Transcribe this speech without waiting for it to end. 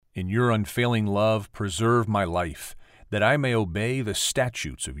In your unfailing love, preserve my life, that I may obey the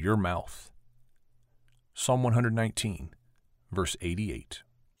statutes of your mouth. Psalm 119, verse 88.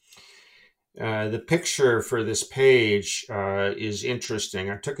 The picture for this page is interesting.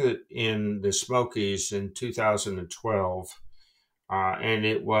 I took it in the Smokies in 2012, and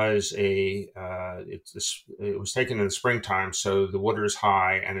it was it was taken in the springtime, so the water is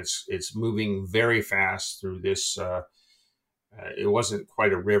high and it's moving very fast through this. It wasn't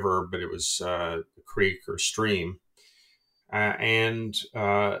quite a river, but it was a creek or stream, and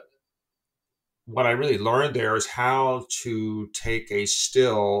what I really learned there is how to take a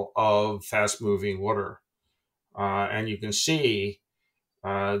still of fast moving water. And you can see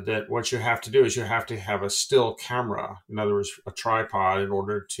that what you have to do is you have to have a still camera, in other words, a tripod, in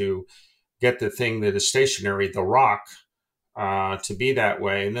order to get the thing that is stationary, the rock, to be that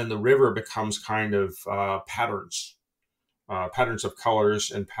way. And then the river becomes kind of patterns of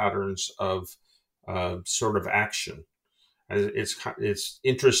colors and patterns of sort of action. It's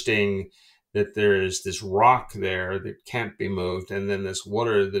interesting that there is this rock there that can't be moved, and then this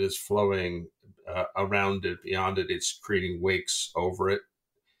water that is flowing around it, beyond it. It's creating wakes over it,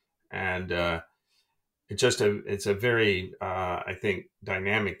 and it's a very I think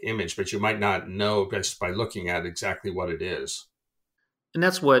dynamic image, but you might not know just by looking at exactly what it is. And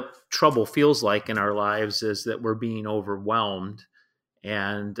that's what trouble feels like in our lives, is that we're being overwhelmed.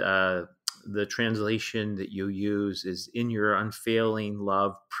 And the translation that you use is, in your unfailing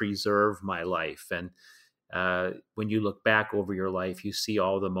love, preserve my life. And when you look back over your life, you see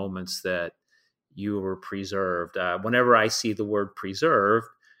all the moments that you were preserved. Whenever I see the word preserved,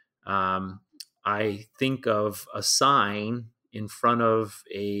 I think of a sign in front of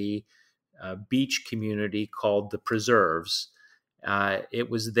a beach community called the Preserves. It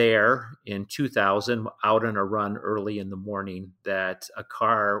was there in 2000, out on a run early in the morning, that a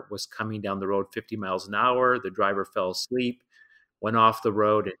car was coming down the road 50 miles an hour. The driver fell asleep, went off the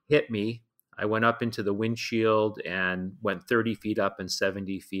road and hit me. I went up into the windshield and went 30 feet up and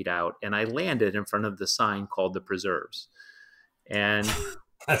 70 feet out. And I landed in front of the sign called the Preserves. And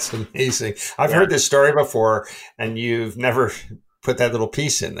that's amazing. I've heard this story before, and you've never put that little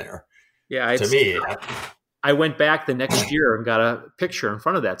piece in there. Yeah, to me. I went back the next year and got a picture in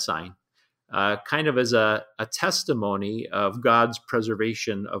front of that sign, kind of as a testimony of God's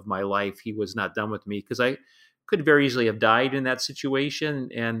preservation of my life. He was not done with me, because I could very easily have died in that situation.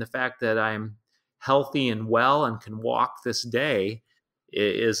 And the fact that I'm healthy and well and can walk this day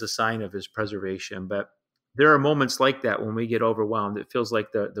is a sign of his preservation. But there are moments like that when we get overwhelmed. It feels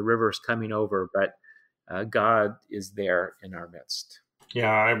like the river is coming over, but God is there in our midst.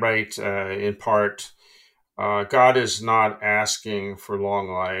 Yeah, I write in part, God is not asking for long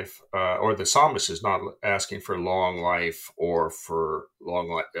life, or the psalmist is not asking for long life or for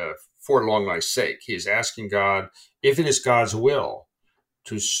long life's sake. He is asking God, if it is God's will,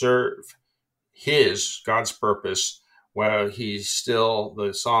 to serve God's purpose, while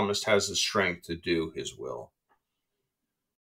the psalmist has the strength to do his will.